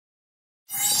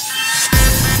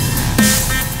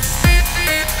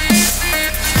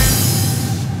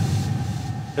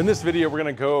In this video, we're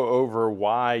going to go over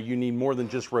why you need more than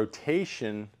just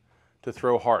rotation to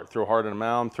throw hard. Throw hard in a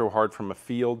mound, throw hard from a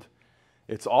field.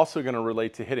 It's also going to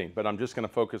relate to hitting, but I'm just going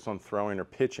to focus on throwing or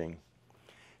pitching.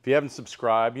 If you haven't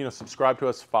subscribed, subscribe to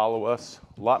us, follow us.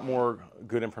 A lot more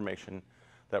good information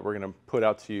that we're going to put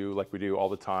out to you like we do all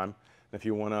the time. And if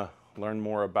you want to learn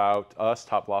more about us,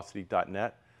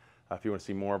 TopVelocity.net. If you want to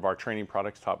see more of our training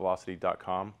products,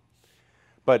 TopVelocity.com.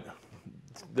 But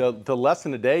the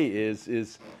lesson today is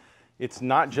it's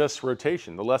not just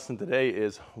rotation. The lesson today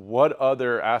is what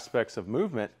other aspects of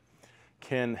movement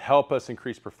can help us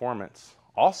increase performance,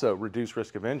 also reduce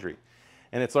risk of injury.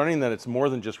 And it's learning that it's more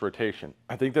than just rotation.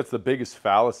 I think that's the biggest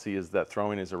fallacy, is that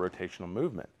throwing is a rotational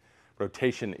movement.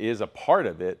 Rotation is a part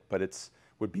of it, but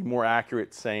would be more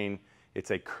accurate saying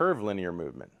it's a curvilinear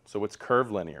movement. So what's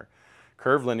curvilinear?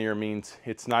 Curvilinear means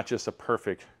it's not just a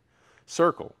perfect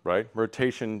circle, right?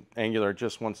 Rotation angular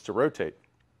just wants to rotate.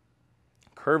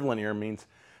 Curvilinear means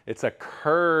it's a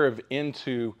curve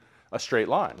into a straight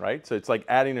line, right? So it's like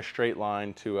adding a straight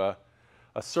line to a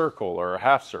circle or a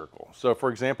half circle. So for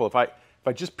example, if I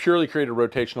just purely create a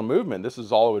rotational movement, this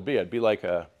is all it would be. It'd be like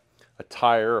a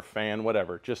tire, a fan,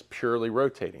 whatever, just purely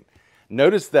rotating.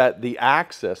 Notice that the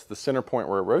axis, the center point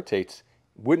where it rotates,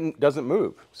 doesn't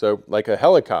move. So like a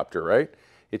helicopter, right?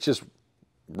 It's just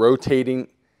rotating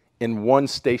in one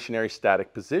stationary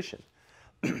static position.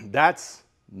 That's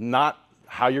not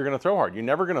how you're going to throw hard. You're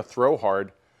never going to throw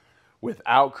hard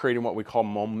without creating what we call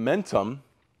momentum,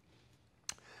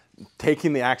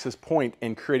 taking the axis point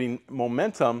and creating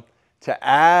momentum to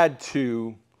add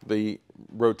to the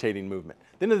rotating movement.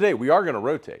 At the end of the day, we are going to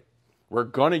rotate. We're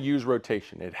going to use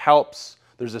rotation. It helps.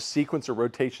 There's a sequence of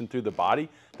rotation through the body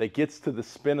that gets to the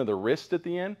spin of the wrist at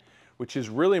the end, which is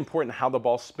really important, how the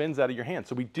ball spins out of your hand.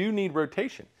 So we do need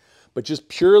rotation. But just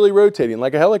purely rotating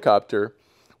like a helicopter,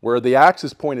 where the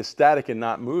axis point is static and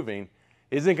not moving,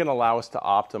 isn't going to allow us to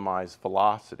optimize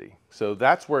velocity. So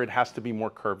that's where it has to be more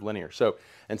curvilinear. So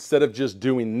instead of just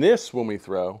doing this when we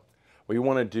throw, we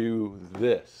want to do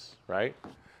this, right?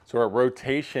 So our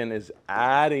rotation is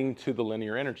adding to the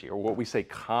linear energy, or what we say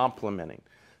complementing.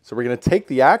 So we're going to take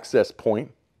the axis point,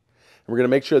 and we're going to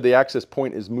make sure the axis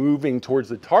point is moving towards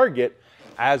the target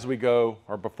as we go,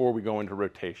 or before we go into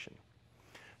rotation.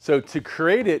 So to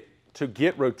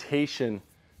get rotation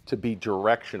to be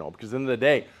directional, because at the end of the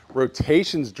day,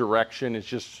 rotation's direction is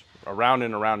just around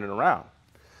and around and around.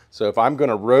 So if I'm going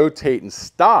to rotate and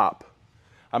stop,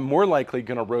 I'm more likely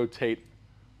going to rotate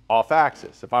off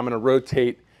axis. If I'm going to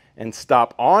rotate and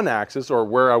stop on axis, or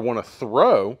where I want to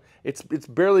throw, it's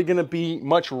barely going to be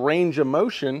much range of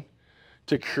motion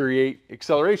to create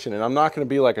acceleration. And I'm not going to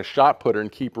be like a shot putter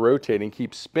and keep rotating,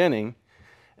 keep spinning,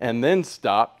 and then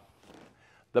stop.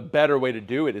 The better way to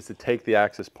do it is to take the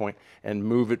axis point and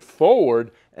move it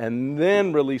forward and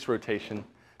then release rotation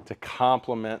to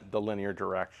complement the linear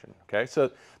direction, okay?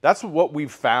 So that's what we've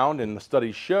found, and the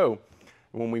studies show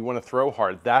when we want to throw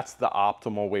hard, that's the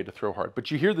optimal way to throw hard.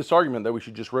 But you hear this argument that we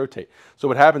should just rotate. So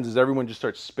what happens is everyone just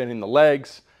starts spinning the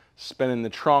legs, spinning the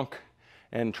trunk,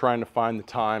 and trying to find the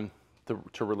time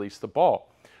to release the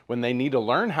ball. When they need to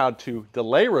learn how to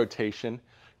delay rotation,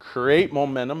 create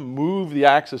momentum, move the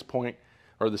axis point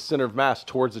or the center of mass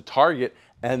towards the target,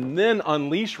 and then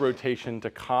unleash rotation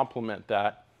to complement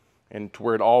that and to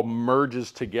where it all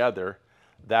merges together,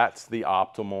 that's the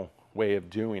optimal way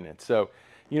of doing it. So,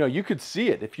 you could see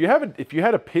it. If you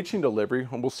had a pitching delivery,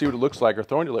 and we'll see what it looks like, or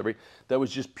throwing delivery, that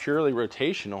was just purely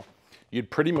rotational,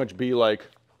 you'd pretty much be like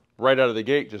right out of the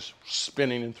gate just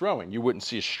spinning and throwing. You wouldn't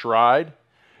see a stride.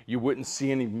 You wouldn't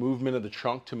see any movement of the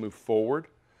trunk to move forward.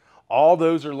 All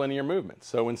those are linear movements.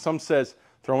 So when some says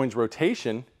throwing's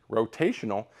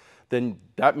rotational, then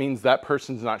that means that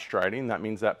person's not striding. That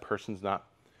means that person's not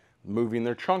moving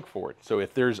their trunk forward. So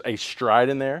if there's a stride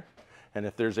in there, and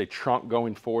if there's a trunk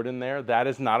going forward in there, that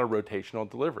is not a rotational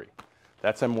delivery.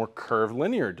 That's a more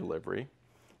curvilinear delivery,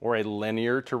 or a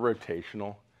linear to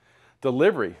rotational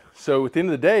delivery. So at the end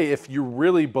of the day, if you're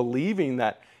really believing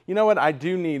that, I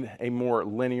do need a more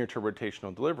linear to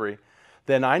rotational delivery,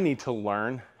 then I need to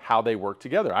learn how they work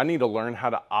together. I need to learn how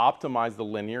to optimize the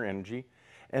linear energy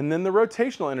and then the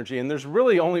rotational energy. And there's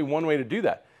really only one way to do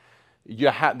that. The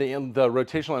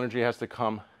rotational energy has to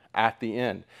come at the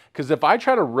end. Because if I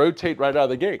try to rotate right out of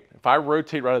the gate,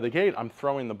 I'm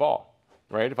throwing the ball,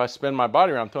 right? If I spin my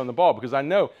body around, I'm throwing the ball, because I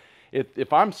know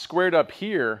if I'm squared up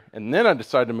here and then I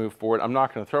decide to move forward, I'm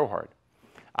not going to throw hard.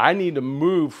 I need to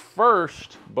move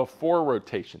first before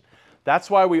rotation. That's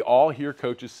why we all hear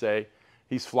coaches say,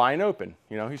 he's flying open,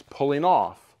 he's pulling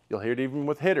off. You'll hear it even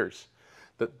with hitters.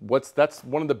 That's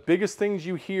one of the biggest things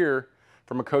you hear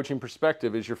from a coaching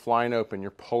perspective is you're flying open,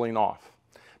 you're pulling off.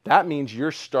 that means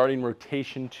you're starting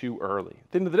rotation too early.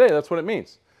 At the end of the day, that's what it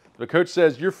means. The coach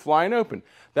says you're flying open.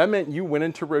 That meant you went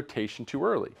into rotation too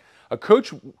early. A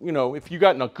coach, you know, if you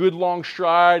got in a good long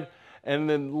stride and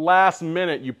then last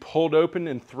minute you pulled open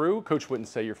and through, coach wouldn't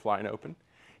say you're flying open.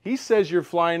 He says you're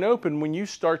flying open when you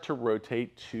start to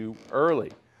rotate too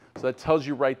early. So that tells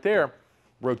you right there,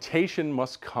 rotation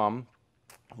must come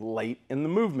late in the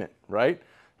movement, right?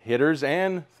 Hitters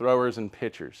and throwers and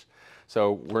pitchers.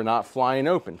 So we're not flying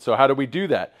open. So how do we do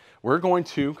that? We're going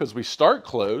to, because we start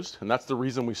closed, and that's the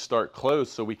reason we start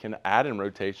closed, so we can add in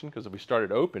rotation, because if we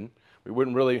started open, we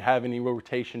wouldn't really have any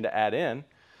rotation to add in.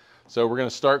 So we're going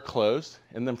to start closed,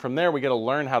 and then from there we got to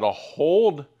learn how to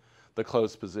hold the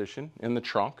closed position in the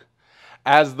trunk.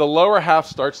 As the lower half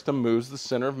starts to move the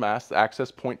center of mass, the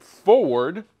access point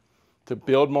forward to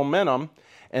build momentum,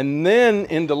 and then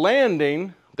into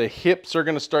landing, the hips are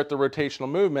going to start the rotational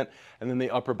movement, and then the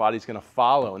upper body is going to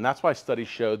follow. And that's why studies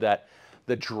show that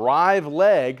the drive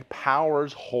leg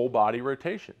powers whole body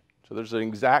rotation. So there's an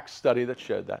exact study that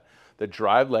showed that. The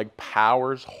drive leg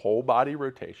powers whole body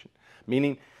rotation,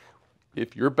 meaning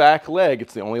if your back leg,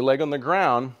 it's the only leg on the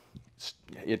ground,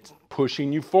 it's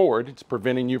pushing you forward. It's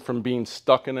preventing you from being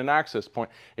stuck in an access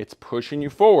point. It's pushing you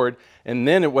forward. And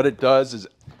then what it does is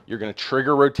you're going to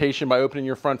trigger rotation by opening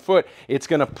your front foot. It's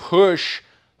going to push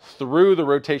through the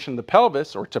rotation of the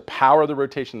pelvis, or to power the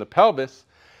rotation of the pelvis.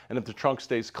 And if the trunk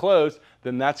stays closed,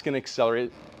 then that's going to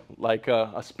accelerate like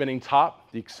a spinning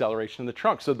top, the acceleration of the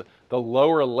trunk. So the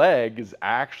lower leg is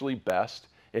actually best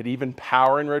at even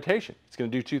powering rotation. It's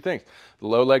going to do two things. The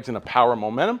low leg's going to power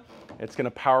momentum. It's going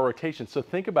to power rotation. So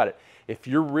think about it. If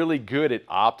you're really good at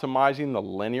optimizing the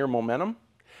linear momentum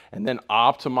and then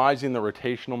optimizing the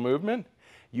rotational movement,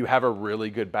 you have a really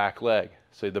good back leg.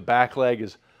 So the back leg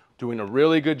is doing a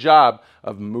really good job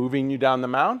of moving you down the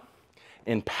mound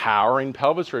and powering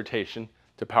pelvis rotation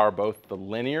to power both the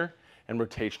linear and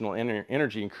rotational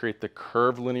energy and create the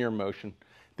curvilinear motion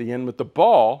at the end with the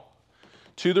ball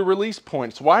to the release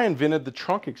point. It's why I invented the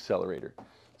trunk accelerator.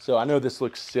 So I know this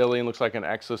looks silly and looks like an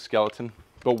exoskeleton,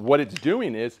 but what it's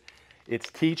doing is it's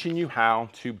teaching you how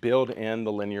to build in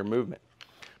the linear movement.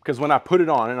 Because when I put it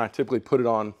on, and I typically put it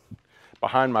on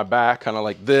behind my back, kind of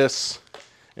like this,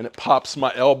 and it pops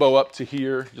my elbow up to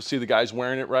here. You'll see the guy's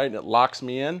wearing it, right? And it locks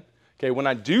me in. Okay, when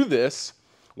I do this,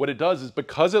 what it does is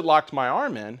because it locked my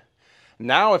arm in,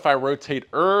 now if I rotate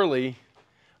early,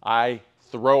 I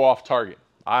throw off target.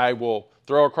 I will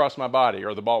throw across my body,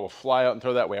 or the ball will fly out and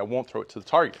throw that way. I won't throw it to the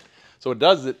target. So what it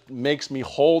does is it makes me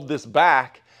hold this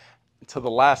back to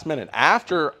the last minute.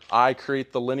 After I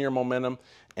create the linear momentum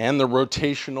and the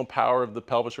rotational power of the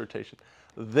pelvis rotation,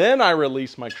 then I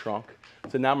release my trunk.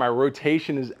 So now my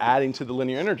rotation is adding to the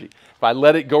linear energy. If I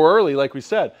let it go early, like we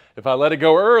said, if I let it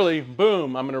go early,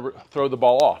 boom, I'm going to throw the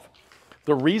ball off.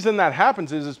 The reason that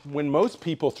happens is when most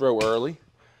people throw early,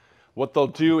 what they'll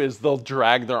do is they'll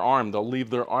drag their arm. They'll leave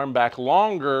their arm back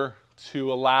longer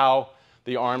to allow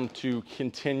the arm to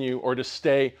continue or to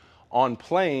stay on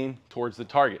plane towards the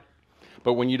target.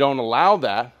 But when you don't allow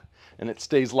that and it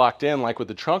stays locked in, like with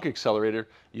the trunk accelerator,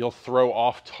 you'll throw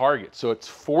off target. So it's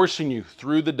forcing you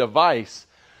through the device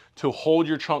to hold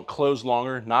your trunk closed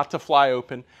longer, not to fly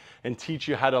open, and teach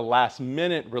you how to last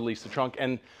minute release the trunk.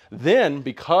 And then,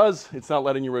 because it's not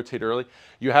letting you rotate early,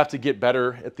 you have to get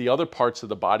better at the other parts of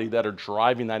the body that are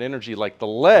driving that energy, like the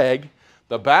leg,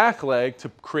 the back leg, to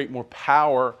create more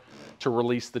power to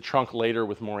release the trunk later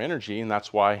with more energy, and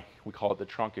that's why we call it the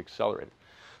trunk accelerator.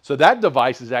 So that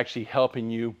device is actually helping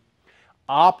you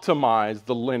optimize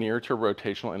the linear to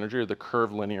rotational energy, or the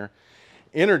curvilinear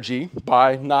energy,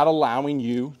 by not allowing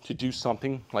you to do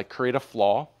something like create a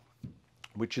flaw,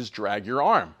 which is drag your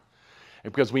arm.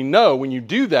 And because we know when you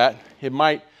do that, it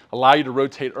might allow you to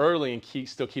rotate early and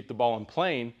still keep the ball in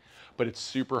plane, but it's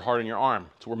super hard on your arm.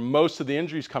 It's where most of the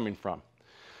injury is coming from.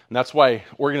 And that's why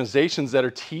organizations that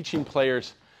are teaching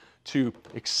players to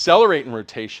accelerate in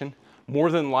rotation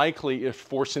more than likely is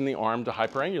forcing the arm to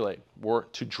hyperangulate or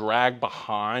to drag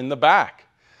behind the back.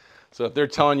 So if they're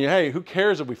telling you, hey, who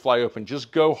cares if we fly open,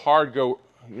 just go hard, go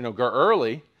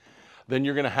early, then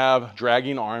you're going to have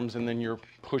dragging arms, and then you're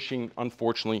pushing,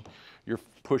 unfortunately, you're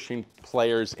pushing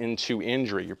players into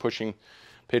injury. You're pushing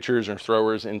pitchers or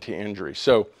throwers into injury.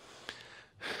 So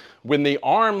when the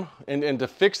arm, and to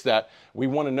fix that, we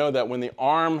want to know that when the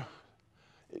arm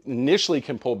initially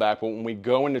can pull back, but when we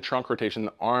go into trunk rotation,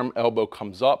 the arm elbow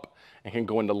comes up and can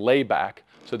go into layback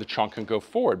so the trunk can go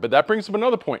forward. But that brings up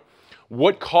another point.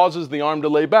 What causes the arm to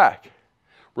lay back?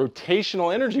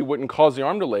 Rotational energy wouldn't cause the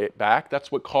arm to lay back.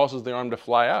 That's what causes the arm to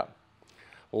fly out.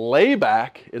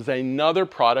 Layback is another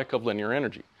product of linear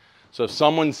energy. So if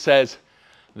someone says,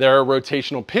 they're a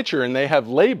rotational pitcher and they have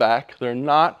layback, they're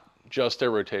not just a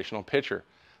rotational pitcher.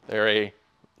 They're a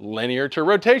linear to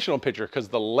rotational pitcher because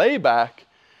the layback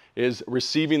is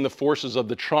receiving the forces of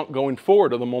the trunk going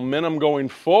forward, or the momentum going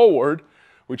forward,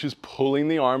 which is pulling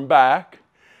the arm back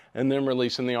and then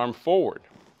releasing the arm forward.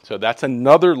 So that's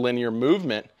another linear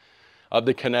movement of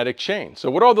the kinetic chain. So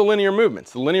what are the linear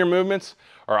movements? The linear movements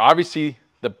are obviously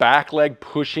the back leg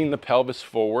pushing the pelvis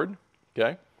forward,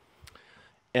 okay?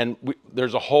 And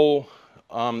there's a whole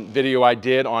video I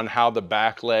did on how the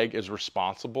back leg is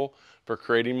responsible for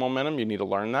creating momentum. You need to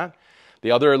learn that.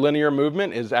 The other linear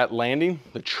movement is at landing,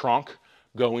 the trunk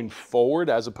going forward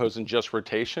as opposed to just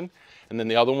rotation. And then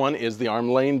the other one is the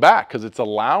arm laying back because it's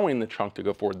allowing the trunk to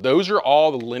go forward. Those are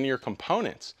all the linear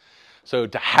components. So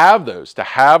to have those, to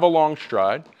have a long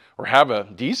stride or have a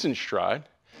decent stride,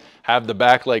 have the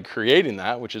back leg creating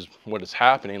that, which is what is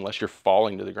happening unless you're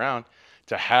falling to the ground,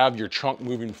 to have your trunk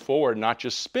moving forward, not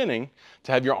just spinning,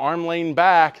 to have your arm laying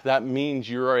back, that means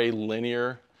you're a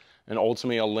linear and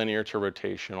ultimately a linear to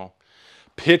rotational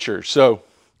pitcher. So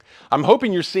I'm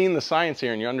hoping you're seeing the science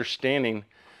here and you're understanding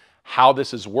how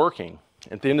this is working.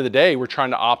 At the end of the day, we're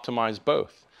trying to optimize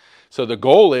both. So the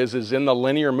goal is in the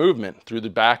linear movement through the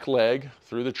back leg,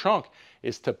 through the trunk,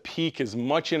 is to peak as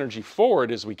much energy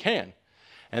forward as we can.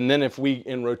 And then if we,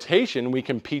 in rotation, we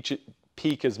can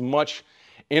peak as much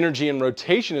energy in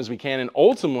rotation as we can and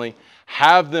ultimately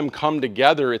have them come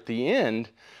together at the end,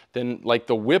 then like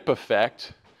the whip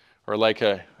effect or like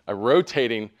a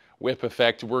rotating whip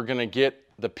effect, we're gonna get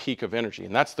the peak of energy.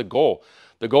 And that's the goal.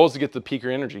 The goal is to get the peak of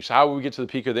energy. So how will we get to the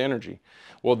peak of the energy?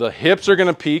 Well, the hips are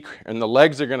gonna peak and the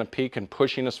legs are gonna peak and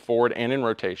pushing us forward and in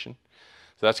rotation.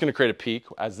 So that's gonna create a peak.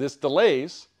 As this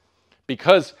delays,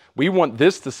 because we want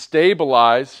this to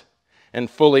stabilize and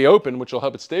fully open, which will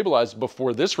help it stabilize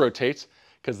before this rotates,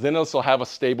 because then this will have a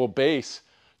stable base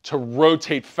to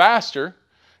rotate faster.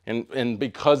 And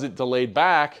because it delayed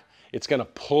back, it's going to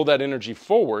pull that energy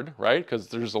forward, right? Because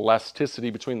there's elasticity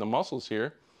between the muscles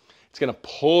here. It's going to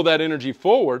pull that energy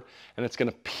forward, and it's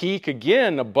going to peak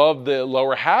again above the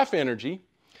lower half energy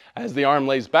as the arm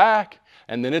lays back,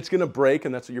 and then it's going to break,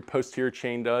 and that's what your posterior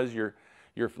chain does, your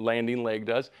landing leg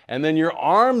does. And then your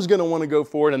arm's going to want to go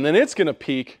forward, and then it's going to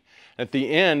peak. At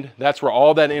the end, that's where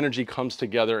all that energy comes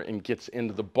together and gets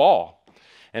into the ball.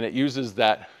 And it uses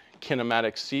that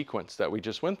kinematic sequence that we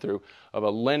just went through of a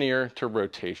linear to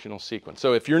rotational sequence.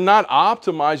 So if you're not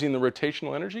optimizing the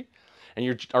rotational energy,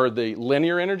 or the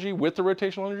linear energy with the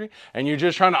rotational energy, and you're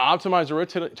just trying to optimize the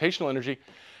rotational energy,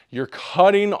 you're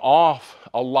cutting off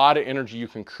a lot of energy you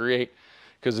can create.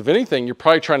 Because if anything, you're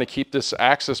probably trying to keep this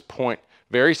axis point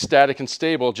very static and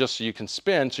stable just so you can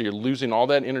spin, so you're losing all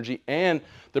that energy and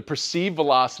the perceived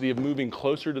velocity of moving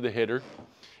closer to the hitter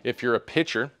if you're a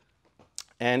pitcher.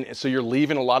 And so you're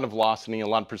leaving a lot of velocity, a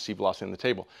lot of perceived velocity on the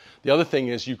table. The other thing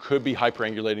is you could be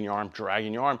hyperangulating your arm,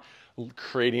 dragging your arm,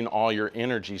 creating all your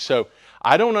energy. So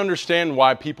I don't understand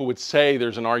why people would say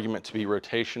there's an argument to be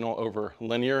rotational over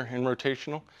linear and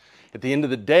rotational. At the end of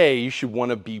the day, you should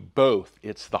want to be both.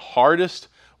 It's the hardest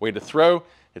way to throw.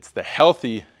 It's the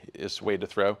healthiest way to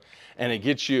throw. And it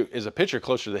gets you, as a pitcher,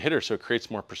 closer to the hitter, so it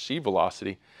creates more perceived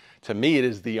velocity. To me, it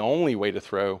is the only way to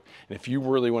throw. And if you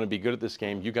really want to be good at this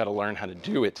game, you got to learn how to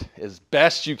do it as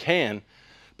best you can,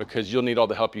 because you'll need all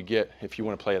the help you get if you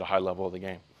want to play at a high level of the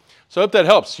game. So I hope that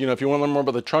helps. You know, if you want to learn more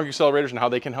about the trunk accelerators and how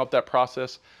they can help that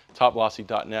process,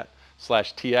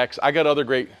 TopVelocity.net/TX. I got other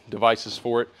great devices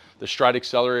for it. The Stride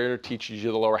Accelerator teaches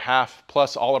you the lower half,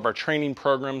 plus all of our training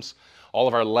programs, all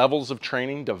of our levels of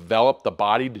training, develop the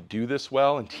body to do this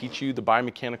well and teach you the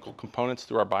biomechanical components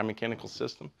through our biomechanical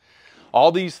system.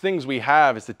 All these things we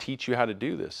have is to teach you how to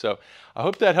do this. So I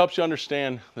hope that helps you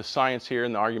understand the science here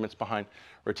and the arguments behind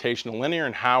rotational linear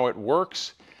and how it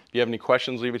works. If you have any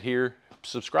questions, leave it here.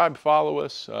 Subscribe, follow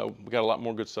us. We got a lot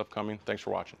more good stuff coming. Thanks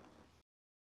for watching.